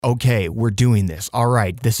okay, we're doing this. All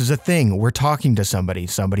right, this is a thing. We're talking to somebody.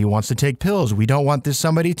 Somebody wants to take pills. We don't want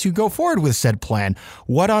somebody to go forward with said plan.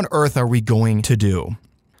 What on earth are we going to do?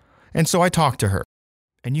 And so I talked to her.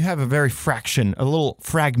 And you have a a little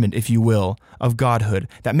fragment, if you will, of godhood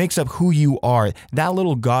that makes up who you are. That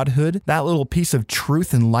little godhood, that little piece of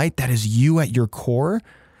truth and light that is you at your core,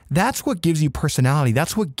 that's what gives you personality.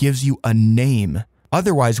 That's what gives you a name.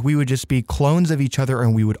 Otherwise, we would just be clones of each other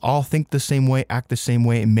and we would all think the same way, act the same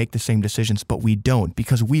way, and make the same decisions, but we don't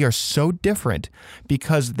because we are so different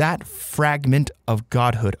because that fragment of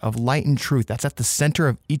godhood, of light and truth, that's at the center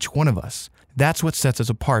of each one of us. That's what sets us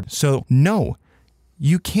apart. So no,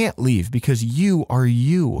 you can't leave because you are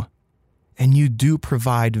you and you do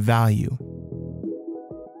provide value.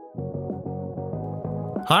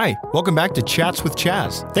 Hi, welcome back to Chats with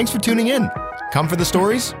Chaz. Thanks for tuning in. Come for the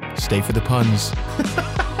stories, stay for the puns.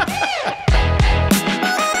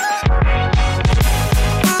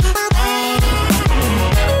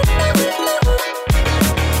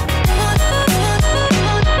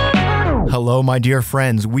 Hello, my dear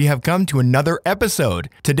friends. We have come to another episode.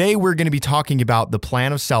 Today, we're going to be talking about the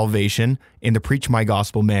plan of salvation in the Preach My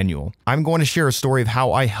Gospel manual. I'm going to share a story of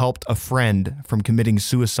how I helped a friend from committing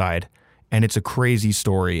suicide, and it's a crazy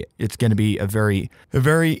story. It's going to be a very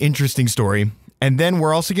interesting story. And then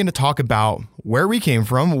we're also going to talk about where we came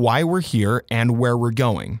from, why we're here, and where we're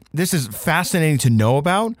going. This is fascinating to know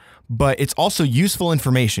about, but it's also useful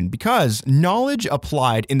information because knowledge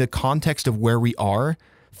applied in the context of where we are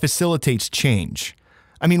facilitates change.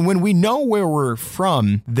 I mean, when we know where we're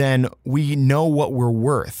from, then we know what we're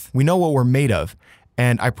worth. We know what we're made of.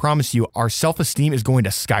 And I promise you, our self-esteem is going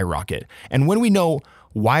to skyrocket. And when we know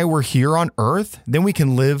why we're here on earth, then we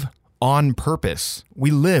can live on purpose. We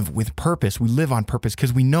live with purpose. We live on purpose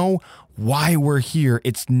because we know why we're here.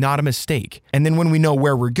 It's not a mistake. And then when we know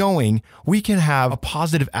where we're going, we can have a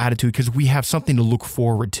positive attitude because we have something to look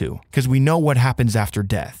forward to because we know what happens after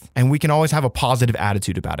death. And we can always have a positive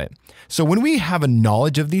attitude about it. So when we have a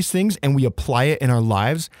knowledge of these things and we apply it in our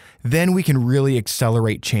lives, then we can really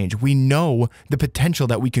accelerate change. We know the potential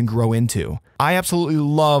that we can grow into. I absolutely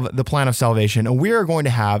love the plan of salvation, and we are going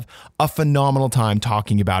to have a phenomenal time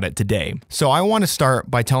talking about it today. So I want to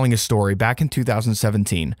start by telling a story. Back in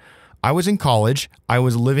 2017, I was in college. I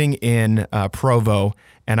was living in Provo,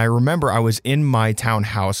 and I remember I was in my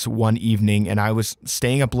townhouse one evening, and I was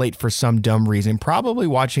staying up late for some dumb reason, probably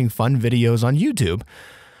watching fun videos on YouTube,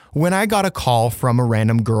 when I got a call from a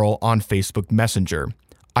random girl on Facebook Messenger.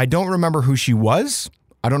 I don't remember who she was.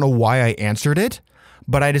 I don't know why I answered it,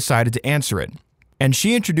 but I decided to answer it. And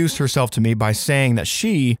she introduced herself to me by saying that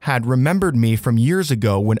she had remembered me from years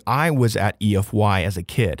ago when I was at EFY as a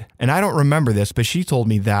kid. And I don't remember this, but she told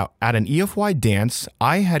me that at an EFY dance,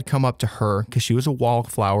 I had come up to her because she was a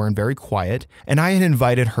wallflower and very quiet, and I had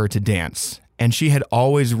invited her to dance. And she had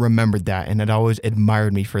always remembered that and had always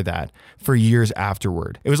admired me for that for years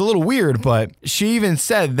afterward. It was a little weird, but she even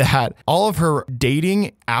said that all of her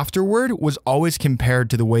dating afterward was always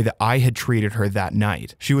compared to the way that I had treated her that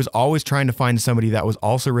night. She was always trying to find somebody that was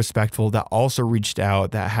also respectful, that also reached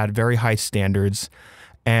out, that had very high standards.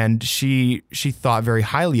 And she thought very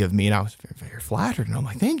highly of me, and I was very, very flattered. And I'm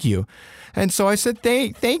like, thank you. And so I said,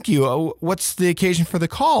 thank you. What's the occasion for the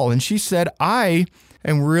call? And she said, I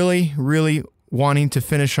am really, really wanting to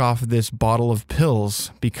finish off this bottle of pills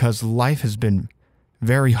because life has been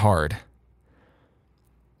very hard.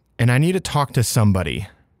 And I need to talk to somebody.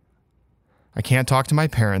 I can't talk to my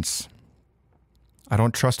parents. I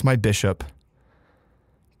don't trust my bishop.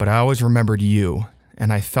 But I always remembered you,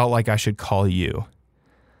 and I felt like I should call you.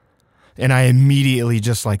 And I immediately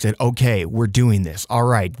just said, okay, we're doing this. All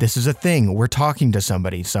right, this is a thing. We're talking to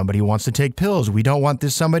somebody. Somebody wants to take pills. We don't want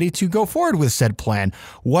somebody to go forward with said plan.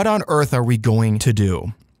 What on earth are we going to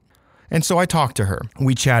do? And so I talked to her.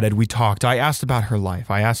 We chatted. We talked. I asked about her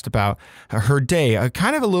life. I asked about her day,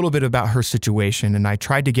 kind of a little bit about her situation, and I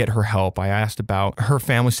tried to get her help. I asked about her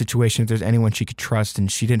family situation, if there's anyone she could trust,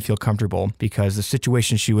 and she didn't feel comfortable because the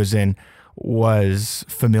situation she was in was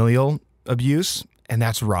familial abuse. And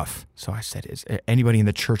that's rough. So I said, is there anybody in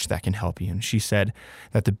the church that can help you? And she said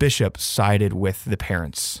that the bishop sided with the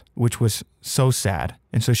parents, which was so sad.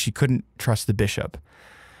 And so she couldn't trust the bishop.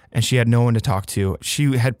 And she had no one to talk to.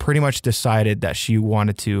 She had pretty much decided that she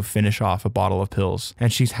wanted to finish off a bottle of pills.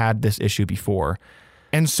 And she's had this issue before.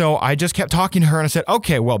 And so I just kept talking to her and I said,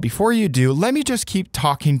 okay, well, before you do, let me just keep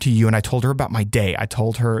talking to you. And I told her about my day. I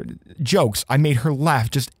told her jokes. I made her laugh,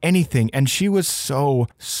 just anything. And she was so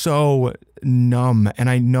numb. And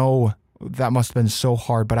I know that must have been so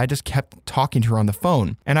hard, but I just kept talking to her on the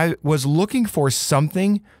phone. And I was looking for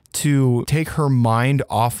something to take her mind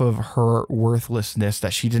off of her worthlessness,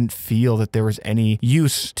 that she didn't feel that there was any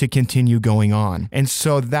use to continue going on. And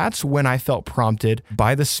so that's when I felt prompted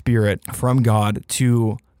by the Spirit from God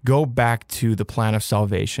to go back to the plan of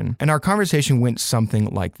salvation. And our conversation went something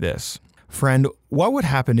like this. Friend, what would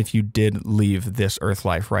happen if you did leave this earth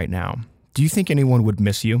life right now? Do you think anyone would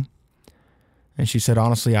miss you? And she said,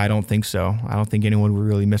 honestly, I don't think so. I don't think anyone would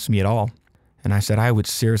really miss me at all. And I said, I would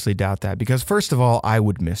seriously doubt that, because first of all, I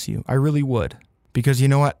would miss you. I really would. Because you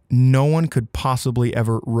know what? No one could possibly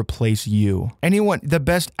ever replace you. Anyone, the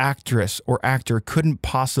best actress or actor couldn't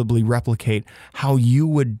possibly replicate how you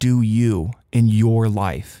would do you in your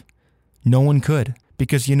life. No one could.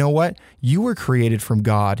 Because you know what? You were created from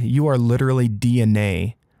God. You are literally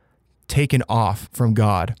DNA taken off from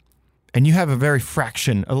God. And you have a very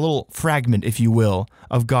fraction, a little fragment, if you will,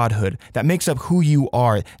 of godhood that makes up who you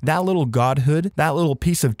are. That little godhood, that little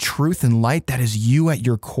piece of truth and light that is you at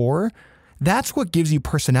your core, that's what gives you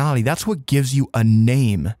personality. That's what gives you a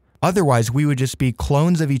name. Otherwise, we would just be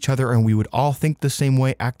clones of each other, and we would all think the same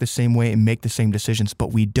way, act the same way, and make the same decisions.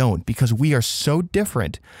 But we don't, because we are so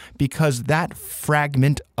different, because that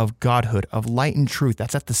fragment of godhood, of light and truth,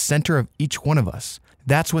 that's at the center of each one of us.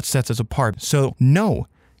 That's what sets us apart. So no,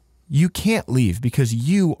 you can't leave, because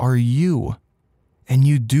you are you, and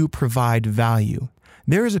you do provide value.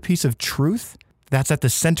 There is a piece of truth that's at the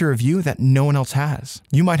center of you that no one else has.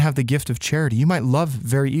 You might have the gift of charity. You might love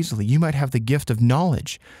very easily. You might have the gift of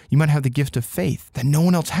knowledge. You might have the gift of faith that no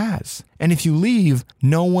one else has. And if you leave,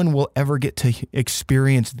 no one will ever get to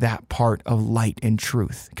experience that part of light and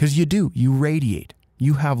truth, because you do. You radiate.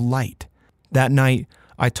 You have light. That night,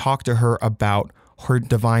 I talked to her about her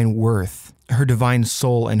divine worth, her divine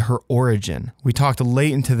soul, and her origin. We talked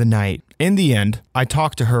late into the night. In the end, I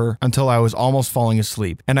talked to her until I was almost falling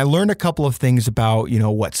asleep. And I learned a couple of things about,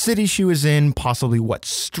 what city she was in, possibly what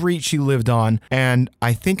street she lived on. And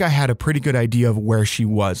I think I had a pretty good idea of where she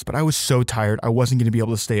was, but I was so tired, I wasn't going to be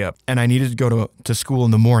able to stay up. And I needed to go to school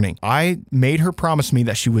in the morning. I made her promise me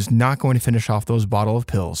that she was not going to finish off those bottle of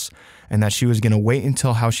pills, and that she was going to wait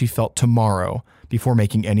until how she felt tomorrow before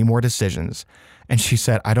making any more decisions. And she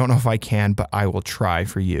said, I don't know if I can, but I will try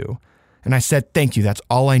for you. And I said, thank you. That's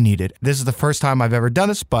all I needed. This is the first time I've ever done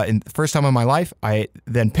this, but in the first time in my life, I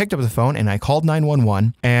then picked up the phone and I called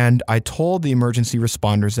 911, and I told the emergency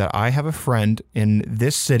responders that I have a friend in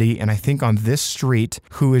this city, and I think on this street,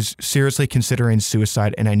 who is seriously considering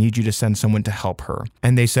suicide, and I need you to send someone to help her.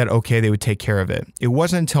 And they said, okay, they would take care of it. It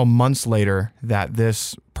wasn't until months later that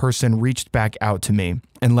this person reached back out to me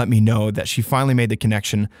and let me know that she finally made the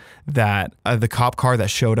connection that the cop car that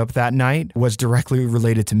showed up that night was directly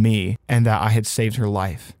related to me, and that I had saved her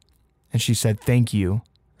life. And she said, thank you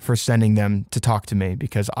for sending them to talk to me,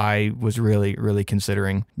 because I was really, really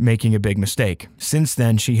considering making a big mistake. Since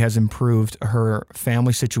then, she has improved her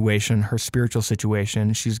family situation, her spiritual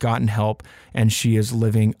situation. She's gotten help, and she is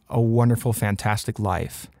living a wonderful, fantastic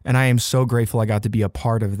life. And I am so grateful I got to be a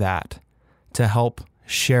part of that, to help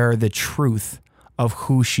share the truth of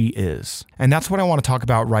who she is. And that's what I want to talk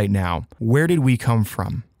about right now. Where did we come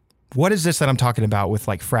from? What is this that I'm talking about with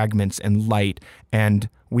like fragments and light, and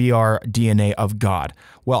we are DNA of God?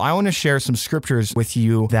 Well, I want to share some scriptures with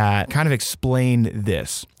you that kind of explain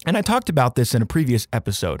this. And I talked about this in a previous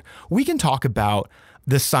episode. We can talk about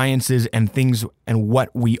the sciences and things and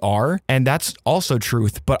what we are, and that's also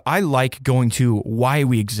truth, but I like going to why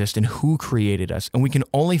we exist and who created us, and we can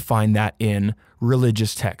only find that in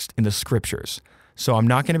religious text, in the scriptures. So I'm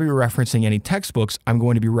not going to be referencing any textbooks. I'm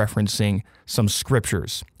going to be referencing some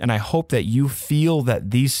scriptures. And I hope that you feel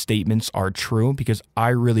that these statements are true, because I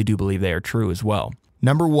really do believe they are true as well.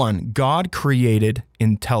 Number one, God created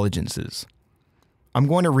intelligences. I'm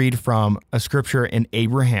going to read from a scripture in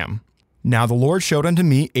Abraham. Now the Lord showed unto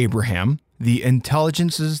me, Abraham, the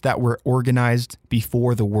intelligences that were organized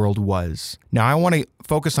before the world was. Now I want to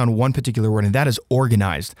focus on one particular word, and that is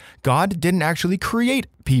organized. God didn't actually create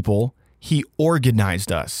people. He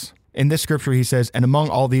organized us. In this scripture, he says, and among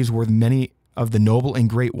all these were many of the noble and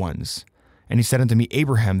great ones. And he said unto me,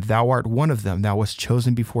 Abraham, thou art one of them. Thou wast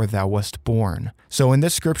chosen before thou wast born. So in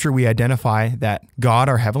this scripture, we identify that God,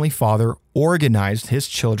 our Heavenly Father, organized his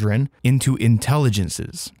children into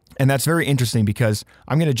intelligences. And that's very interesting, because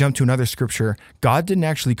I'm going to jump to another scripture. God didn't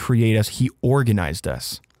actually create us. He organized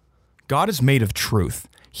us. God is made of truth.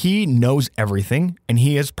 He knows everything, and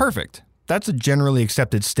he is perfect. That's a generally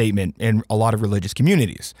accepted statement in a lot of religious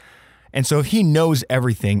communities. And so if he knows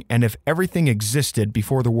everything, and if everything existed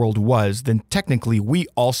before the world was, then technically we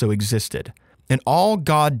also existed. And all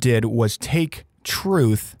God did was take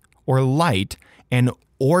truth or light and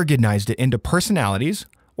organized it into personalities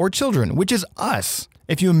or children, which is us.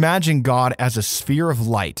 If you imagine God as a sphere of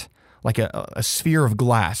light, like a sphere of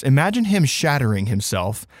glass, imagine him shattering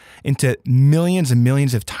himself into millions and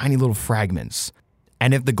millions of tiny little fragments.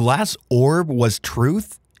 And if the glass orb was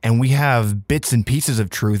truth, and we have bits and pieces of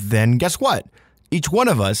truth, then guess what? Each one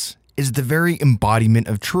of us is the very embodiment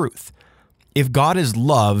of truth. If God is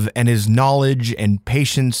love and is knowledge and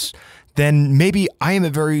patience, then maybe I am a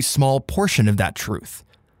very small portion of that truth.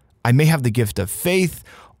 I may have the gift of faith,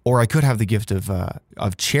 or I could have the gift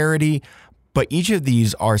of charity, but each of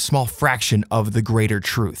these are a small fraction of the greater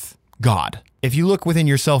truth, God. If you look within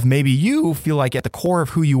yourself, maybe you feel like at the core of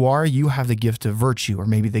who you are, you have the gift of virtue, or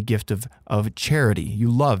maybe the gift of charity.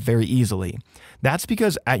 You love very easily. That's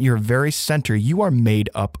because at your very center, you are made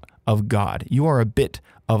up of God. You are a bit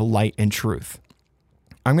of light and truth.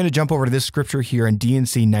 I'm going to jump over to this scripture here in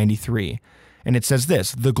D&C 93, and it says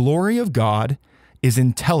this: the glory of God is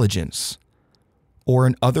intelligence, or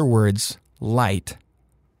in other words, light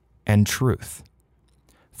and truth.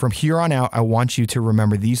 From here on out, I want you to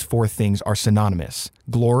remember these four things are synonymous: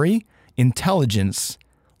 glory, intelligence,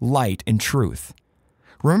 light, and truth.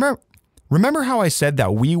 Remember how I said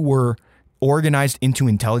that we were organized into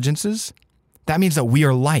intelligences? That means that we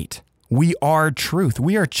are light. We are truth.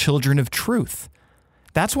 We are children of truth.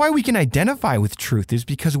 That's why we can identify with truth, is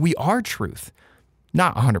because we are truth.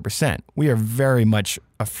 Not 100%. We are very much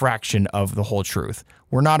a fraction of the whole truth.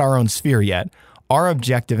 We're not our own sphere yet. Our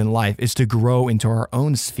objective in life is to grow into our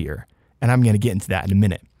own sphere, and I'm going to get into that in a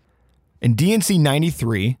minute. In D&C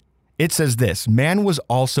 93, it says this: man was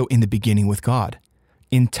also in the beginning with God.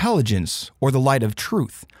 Intelligence, or the light of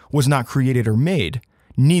truth, was not created or made,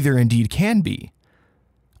 neither indeed can be.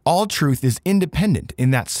 All truth is independent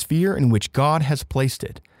in that sphere in which God has placed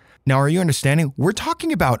it. Now, are you understanding? We're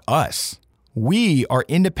talking about us. We are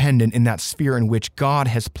independent in that sphere in which God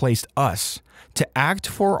has placed us to act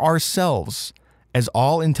for ourselves, as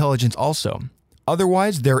all intelligence also.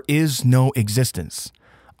 Otherwise, there is no existence.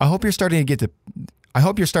 I hope you're starting to get the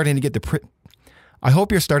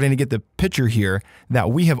picture here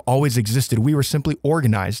that we have always existed. We were simply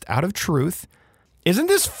organized out of truth. Isn't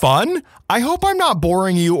this fun? I hope I'm not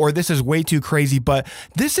boring you or this is way too crazy, but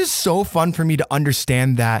this is so fun for me to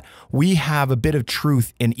understand that we have a bit of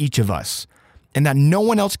truth in each of us and that no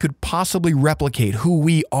one else could possibly replicate who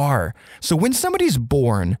we are. So when somebody's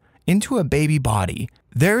born into a baby body,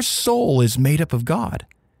 their soul is made up of God,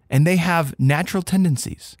 and they have natural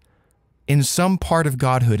tendencies in some part of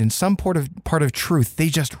godhood, in some part of truth they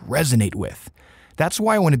just resonate with. That's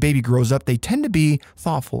why when a baby grows up, they tend to be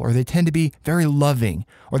thoughtful, or they tend to be very loving,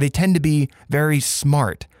 or they tend to be very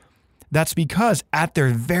smart. That's because at their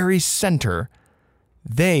very center,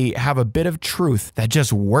 they have a bit of truth that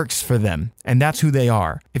just works for them, and that's who they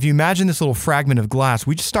are. If you imagine this little fragment of glass,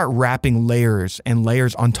 we just start wrapping layers and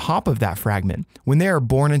layers on top of that fragment. When they are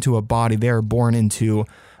born into a body, they are born into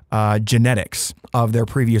genetics of their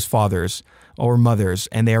previous fathers or mothers,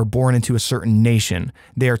 and they are born into a certain nation.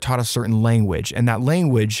 They are taught a certain language, and that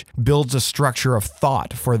language builds a structure of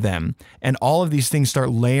thought for them, and all of these things start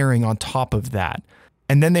layering on top of that.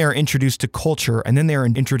 And then they are introduced to culture, and then they are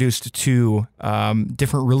introduced to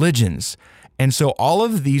different religions. And so all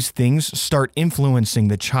of these things start influencing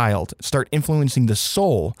the child, start influencing the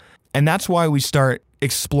soul. And that's why we start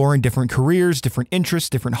exploring different careers, different interests,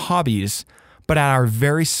 different hobbies. But at our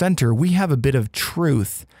very center, we have a bit of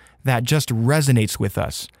truth that just resonates with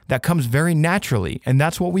us, that comes very naturally. And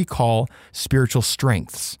that's what we call spiritual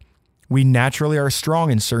strengths. We naturally are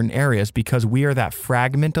strong in certain areas because we are that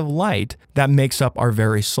fragment of light that makes up our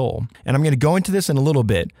very soul. And I'm going to go into this in a little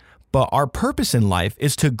bit, but our purpose in life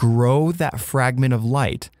is to grow that fragment of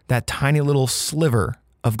light, that tiny little sliver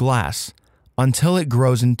of glass, until it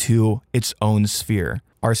grows into its own sphere.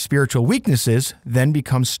 Our spiritual weaknesses then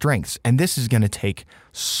become strengths, and this is going to take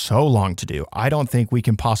so long to do. I don't think we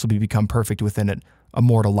can possibly become perfect within a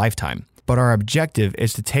mortal lifetime. But our objective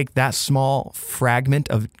is to take that small fragment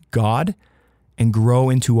of God and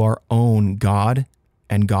grow into our own God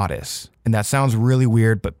and goddess. And that sounds really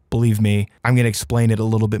weird, but believe me, I'm going to explain it a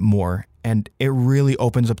little bit more. And it really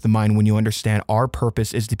opens up the mind when you understand our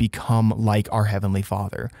purpose is to become like our Heavenly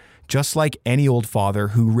Father. Just like any old father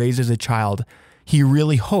who raises a child, he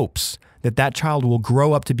really hopes that that child will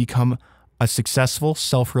grow up to become a successful,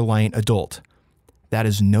 self-reliant adult. That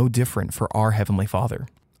is no different for our Heavenly Father.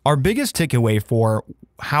 Our biggest takeaway for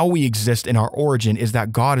how we exist in our origin is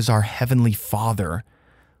that God is our Heavenly Father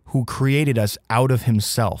who created us out of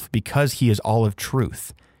Himself because He is all of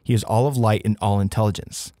truth. He is all of light and all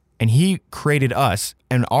intelligence. And He created us,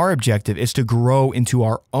 and our objective is to grow into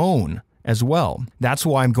our own as well. That's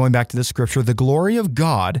why I'm going back to the scripture. The glory of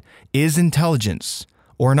God is intelligence,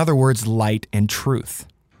 or in other words, light and truth.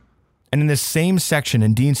 And in this same section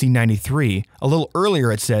in D&C 93, a little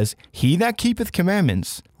earlier it says, "He that keepeth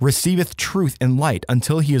commandments receiveth truth and light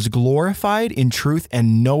until he is glorified in truth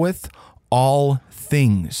and knoweth all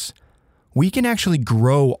things." We can actually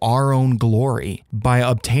grow our own glory by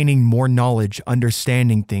obtaining more knowledge,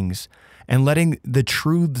 understanding things, and letting the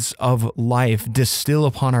truths of life distill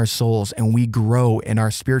upon our souls, and we grow and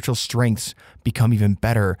our spiritual strengths become even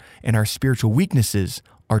better, and our spiritual weaknesses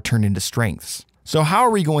are turned into strengths. So how are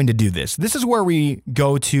we going to do this? This is where we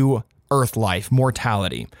go to earth life,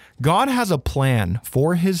 mortality. God has a plan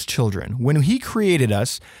for his children. When he created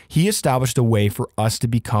us, he established a way for us to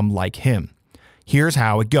become like him. Here's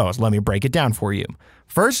how it goes. Let me break it down for you.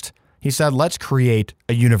 First, he said, let's create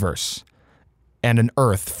a universe and an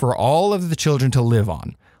earth for all of the children to live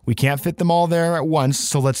on. We can't fit them all there at once,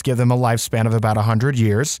 so let's give them a lifespan of about 100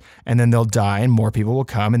 years, and then they'll die and more people will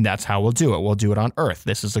come, and that's how we'll do it. We'll do it on earth.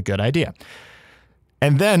 This is a good idea.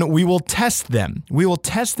 And then we will test them. We will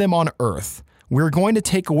test them on earth. We're going to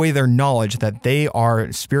take away their knowledge that they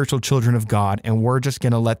are spiritual children of God, and we're just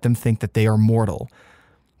going to let them think that they are mortal.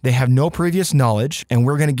 They have no previous knowledge, and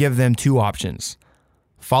we're going to give them two options: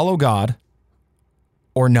 follow God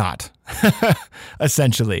or not,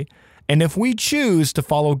 essentially. And if we choose to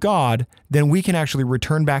follow God, then we can actually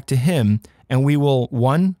return back to him, and we will,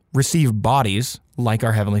 one, receive bodies like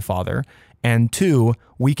our Heavenly Father, and two,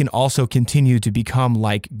 we can also continue to become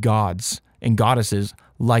like gods and goddesses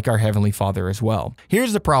like our Heavenly Father as well.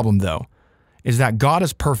 Here's the problem, though, is that God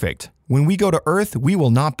is perfect. When we go to earth, we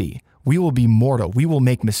will not be. We will be mortal. We will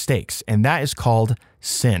make mistakes, and that is called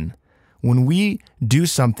sin. When we do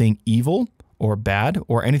something evil or bad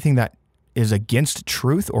or anything that is against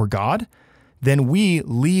truth or God, then we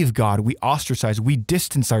leave God, we ostracize, we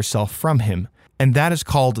distance ourselves from him, and that is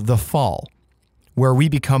called the fall, where we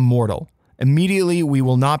become mortal. Immediately, we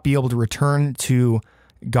will not be able to return to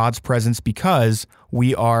God's presence because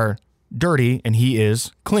we are dirty and he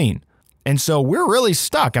is clean. And so we're really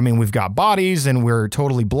stuck. I mean, we've got bodies and we're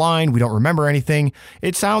totally blind. We don't remember anything.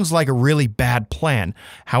 It sounds like a really bad plan.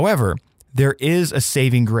 However, there is a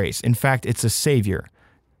saving grace. In fact, it's a savior.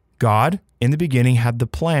 God, in the beginning, had the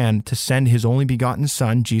plan to send his only begotten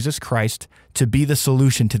Son, Jesus Christ, to be the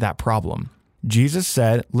solution to that problem. Jesus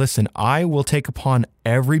said, listen, I will take upon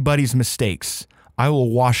everybody's mistakes. I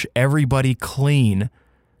will wash everybody clean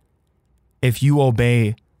if you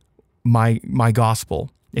obey my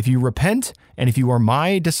gospel. If you repent and if you are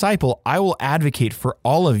my disciple, I will advocate for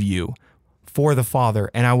all of you for the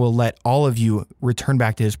Father, and I will let all of you return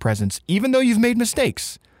back to his presence, even though you've made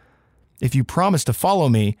mistakes. If you promise to follow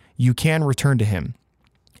me, you can return to him.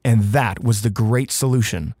 And that was the great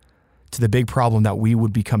solution to the big problem that we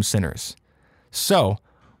would become sinners. So,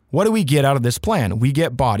 what do we get out of this plan? We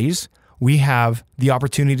get bodies. We have the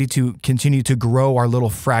opportunity to continue to grow our little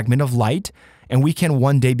fragment of light, and we can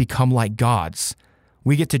one day become like gods.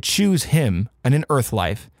 We get to choose him in an earth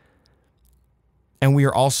life, and we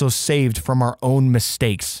are also saved from our own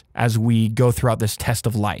mistakes as we go throughout this test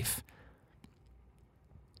of life.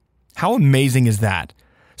 How amazing is that?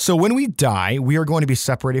 So when we die, we are going to be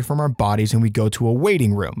separated from our bodies and we go to a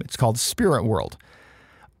waiting room. It's called spirit world.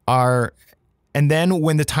 And then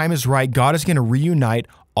when the time is right, God is going to reunite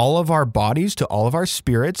all of our bodies to all of our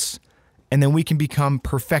spirits, and then we can become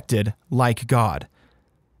perfected like God.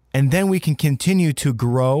 And then we can continue to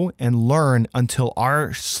grow and learn until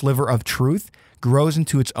our sliver of truth grows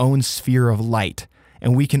into its own sphere of light,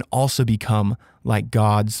 and we can also become like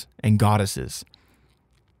gods and goddesses.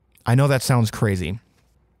 I know that sounds crazy,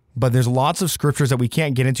 but there's lots of scriptures that we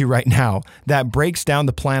can't get into right now that breaks down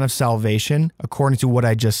the plan of salvation according to what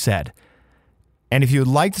I just said. And if you would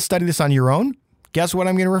like to study this on your own, guess what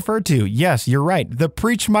I'm going to refer to? Yes, you're right. The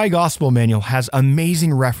Preach My Gospel manual has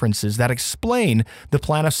amazing references that explain the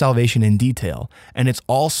plan of salvation in detail, and it's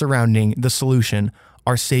all surrounding the solution,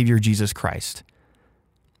 our Savior Jesus Christ.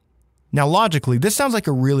 Now, logically, this sounds like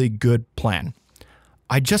a really good plan.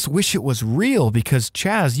 I just wish it was real because,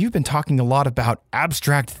 Chaz, you've been talking a lot about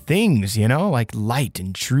abstract things, like light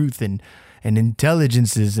and truth and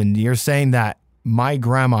intelligences, and you're saying that my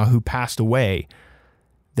grandma who passed away,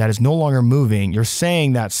 that is no longer moving, you're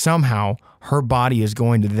saying that somehow her body is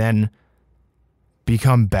going to then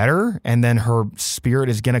become better and then her spirit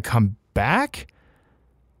is going to come back?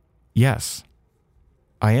 Yes,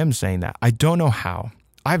 I am saying that. I don't know how.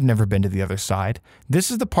 I've never been to the other side. This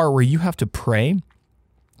is the part where you have to pray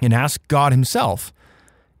and ask God himself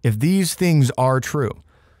if these things are true.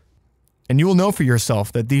 And you will know for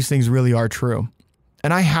yourself that these things really are true.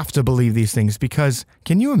 And I have to believe these things because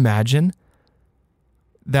can you imagine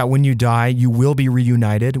that when you die, you will be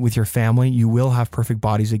reunited with your family. You will have perfect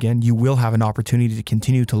bodies again. You will have an opportunity to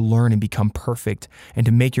continue to learn and become perfect and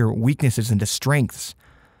to make your weaknesses into strengths.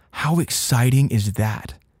 How exciting is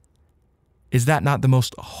that? Is that not the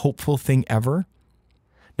most hopeful thing ever?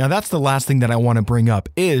 Now, that's the last thing that I want to bring up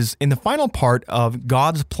is in the final part of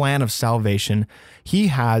God's plan of salvation, he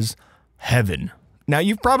has heaven. Now,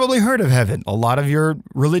 you've probably heard of heaven. A lot of your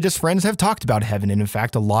religious friends have talked about heaven. And in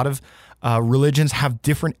fact, a lot of religions have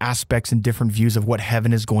different aspects and different views of what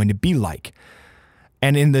heaven is going to be like.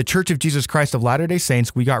 And in the Church of Jesus Christ of Latter-day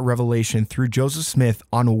Saints, we got revelation through Joseph Smith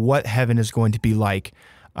on what heaven is going to be like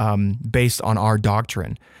based on our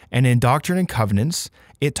doctrine. And in Doctrine and Covenants,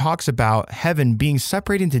 it talks about heaven being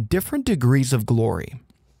separated into different degrees of glory.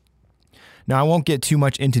 Now, I won't get too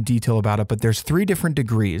much into detail about it, but there's 3 different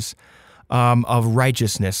degrees of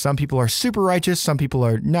righteousness. Some people are super righteous, some people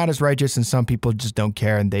are not as righteous, and some people just don't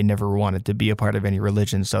care and they never wanted to be a part of any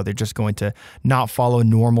religion. So they're just going to not follow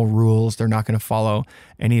normal rules. They're not going to follow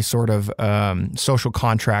any sort of social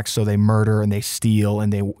contracts. So they murder and they steal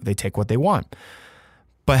and they take what they want.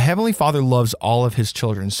 But Heavenly Father loves all of his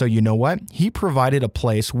children. So you know what? He provided a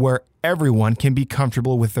place where everyone can be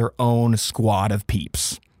comfortable with their own squad of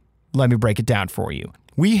peeps. Let me break it down for you.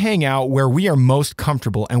 We hang out where we are most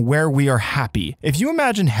comfortable and where we are happy. If you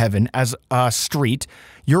imagine heaven as a street,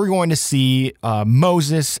 you're going to see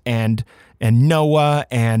Moses and Noah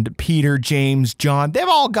and Peter, James, John. They've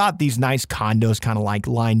all got these nice condos kind of like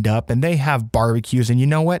lined up, and they have barbecues. And you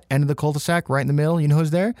know what? End of the cul-de-sac, right in the middle. You know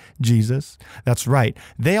who's there? Jesus. That's right.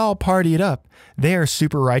 They all party it up. They are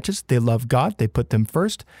super righteous. They love God. They put them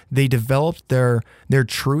first. They developed their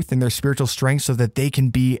truth and their spiritual strength so that they can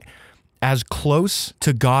be as close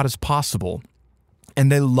to God as possible.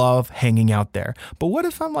 And they love hanging out there. But what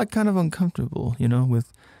if I'm like kind of uncomfortable,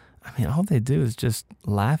 all they do is just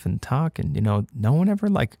laugh and talk and, no one ever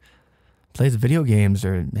like plays video games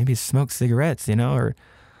or maybe smokes cigarettes, or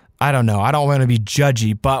I don't know. I don't want to be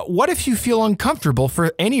judgy, but what if you feel uncomfortable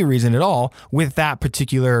for any reason at all with that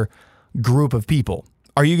particular group of people?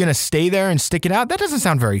 Are you going to stay there and stick it out? That doesn't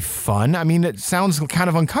sound very fun. I mean, it sounds kind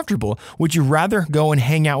of uncomfortable. Would you rather go and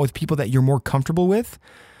hang out with people that you're more comfortable with?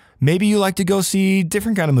 Maybe you like to go see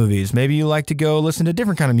different kind of movies. Maybe you like to go listen to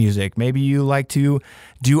different kind of music. Maybe you like to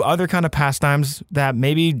do other kind of pastimes that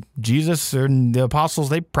maybe Jesus or the apostles,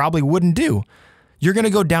 they probably wouldn't do. You're going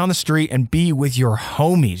to go down the street and be with your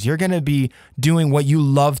homies. You're going to be doing what you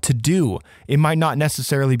love to do. It might not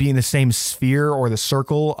necessarily be in the same sphere or the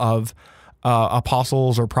circle of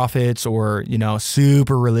apostles or prophets or,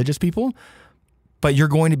 super religious people, but you're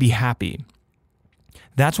going to be happy.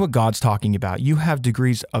 That's what God's talking about. You have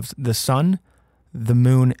degrees of the sun, the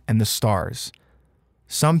moon, and the stars.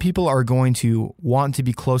 Some people are going to want to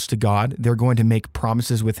be close to God. They're going to make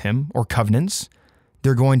promises with him or covenants.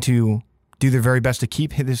 They're going to do their very best to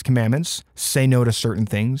keep his commandments, say no to certain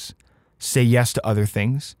things, say yes to other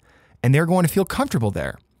things, and they're going to feel comfortable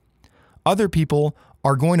there. Other people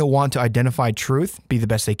are going to want to identify truth, be the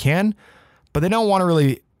best they can, but they don't want to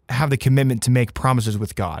really have the commitment to make promises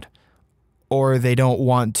with God. Or they don't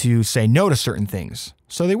want to say no to certain things,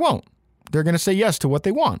 so they won't. They're going to say yes to what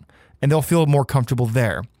they want, and they'll feel more comfortable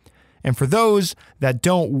there. And for those that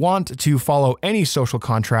don't want to follow any social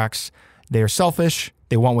contracts, they are selfish,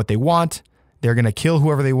 they want what they want, they're going to kill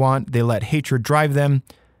whoever they want, they let hatred drive them.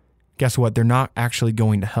 Guess what? They're not actually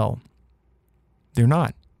going to hell. They're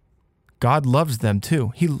not. God loves them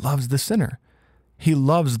too. He loves the sinner. He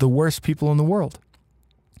loves the worst people in the world.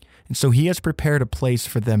 And so he has prepared a place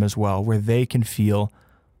for them as well where they can feel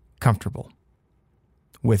comfortable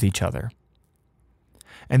with each other.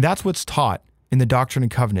 And that's what's taught in the Doctrine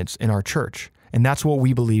and Covenants in our church. And that's what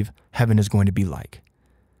we believe heaven is going to be like.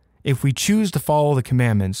 If we choose to follow the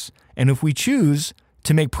commandments, and if we choose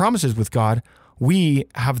to make promises with God, we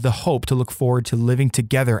have the hope to look forward to living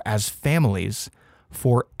together as families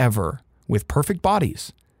forever with perfect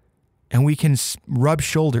bodies. And we can rub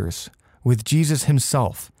shoulders with Jesus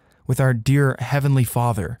himself, with our dear Heavenly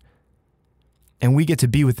Father, and we get to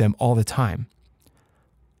be with them all the time.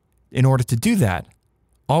 In order to do that,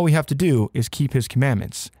 all we have to do is keep his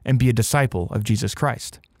commandments and be a disciple of Jesus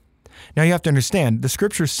Christ. Now you have to understand, the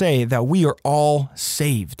scriptures say that we are all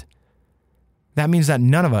saved. That means that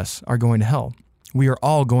none of us are going to hell. We are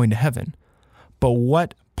all going to heaven. But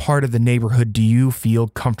what part of the neighborhood do you feel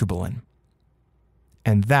comfortable in?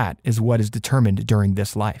 And that is what is determined during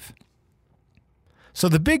this life. So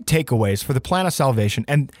the big takeaways for the plan of salvation,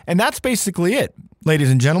 and that's basically it, ladies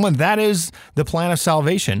and gentlemen, that is the plan of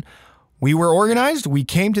salvation. We were organized. We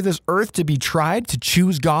came to this earth to be tried, to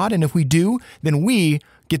choose God. And if we do, then we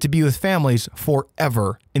get to be with families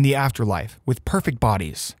forever in the afterlife with perfect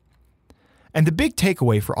bodies. And the big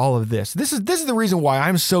takeaway for all of this is the reason why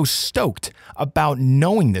I'm so stoked about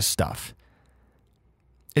knowing this stuff,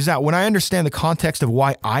 is that when I understand the context of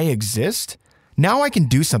why I exist, now I can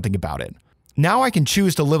do something about it. Now I can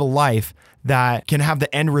choose to live a life that can have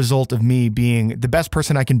the end result of me being the best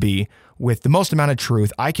person I can be with the most amount of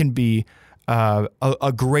truth. I can be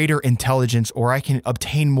a greater intelligence, or I can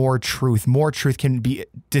obtain more truth. More truth can be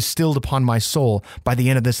distilled upon my soul by the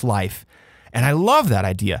end of this life. And I love that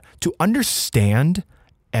idea. To understand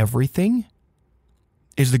everything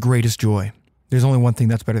is the greatest joy. There's only one thing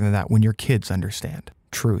that's better than that: when your kids understand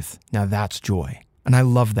truth. Now that's joy. And I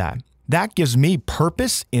love that. That gives me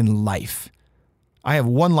purpose in life. I have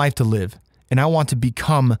one life to live, and I want to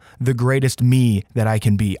become the greatest me that I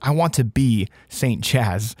can be. I want to be St.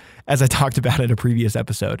 Chaz, as I talked about in a previous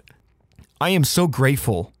episode. I am so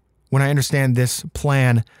grateful when I understand this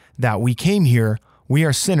plan that we came here. We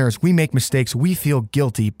are sinners. We make mistakes. We feel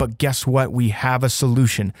guilty. But guess what? We have a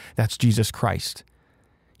solution. That's Jesus Christ.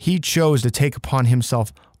 He chose to take upon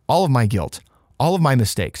himself all of my guilt, all of my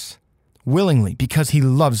mistakes, willingly, because he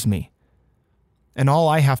loves me. And all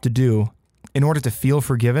I have to do in order to feel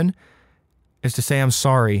forgiven is to say I'm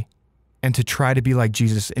sorry, and to try to be like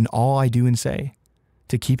Jesus in all I do and say,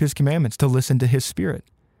 to keep his commandments, to listen to his Spirit.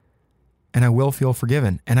 And I will feel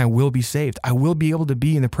forgiven, and I will be saved. I will be able to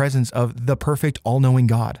be in the presence of the perfect, all-knowing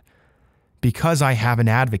God. Because I have an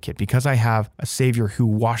advocate, because I have a Savior who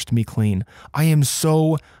washed me clean. I am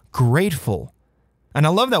so grateful. And I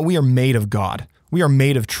love that we are made of God. We are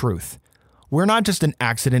made of truth. We're not just an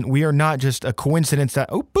accident. We are not just a coincidence that,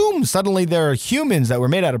 oh, boom, suddenly there are humans that were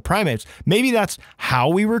made out of primates. Maybe that's how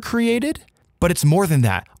we were created, but it's more than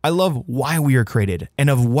that. I love why we are created and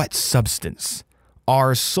of what substance.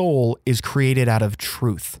 Our soul is created out of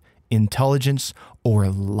truth, intelligence, or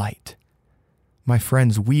light. My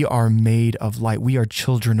friends, we are made of light. We are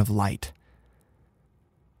children of light.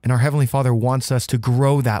 And our Heavenly Father wants us to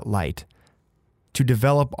grow that light, to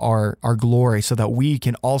develop our glory so that we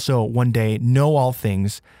can also one day know all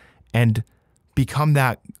things and become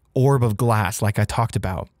that orb of glass like I talked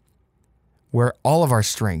about, where all of our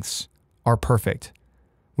strengths are perfect.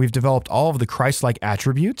 We've developed all of the Christ-like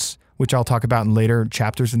attributes, which I'll talk about in later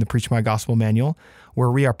chapters in the Preach My Gospel manual,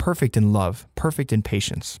 where we are perfect in love, perfect in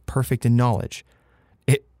patience, perfect in knowledge.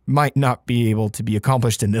 It might not be able to be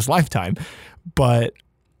accomplished in this lifetime, but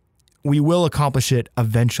we will accomplish it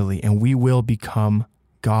eventually, and we will become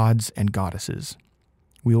gods and goddesses.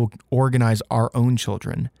 We will organize our own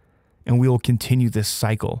children, and we will continue this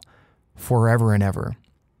cycle forever and ever.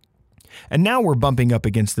 And now we're bumping up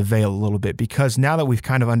against the veil a little bit, because now that we've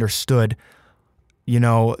kind of understood,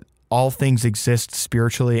 all things exist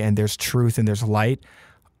spiritually, and there's truth and there's light.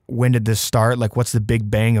 When did this start? Like, what's the big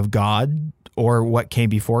bang of God, or what came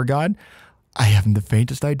before God? I haven't the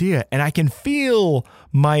faintest idea. And I can feel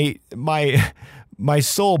my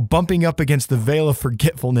soul bumping up against the veil of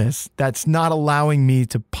forgetfulness that's not allowing me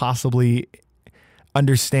to possibly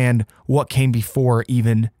understand what came before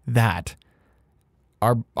even that.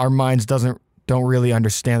 Our minds don't really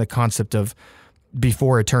understand the concept of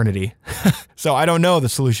before eternity. So I don't know the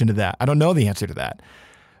solution to that. I don't know the answer to that.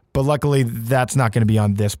 But luckily, that's not going to be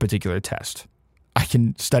on this particular test. I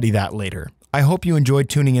can study that later. I hope you enjoyed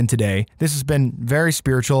tuning in today. This has been very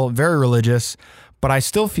spiritual, very religious, but I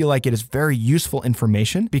still feel like it is very useful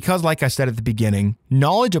information because, like I said at the beginning,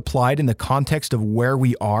 knowledge applied in the context of where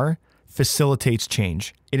we are facilitates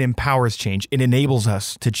change. It empowers change. It enables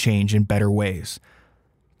us to change in better ways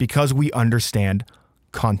because we understand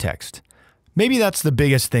context. Maybe that's the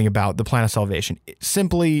biggest thing about the plan of salvation.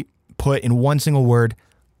 Simply put in one single word,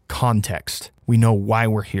 context. We know why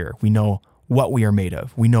we're here. We know what we are made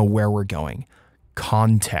of. We know where we're going.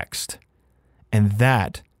 Context. And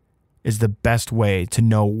that is the best way to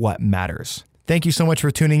know what matters. Thank you so much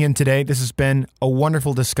for tuning in today. This has been a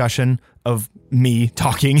wonderful discussion of me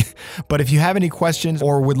talking. But if you have any questions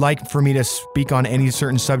or would like for me to speak on any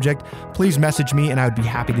certain subject, please message me and I would be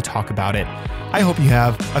happy to talk about it. I hope you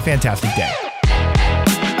have a fantastic day.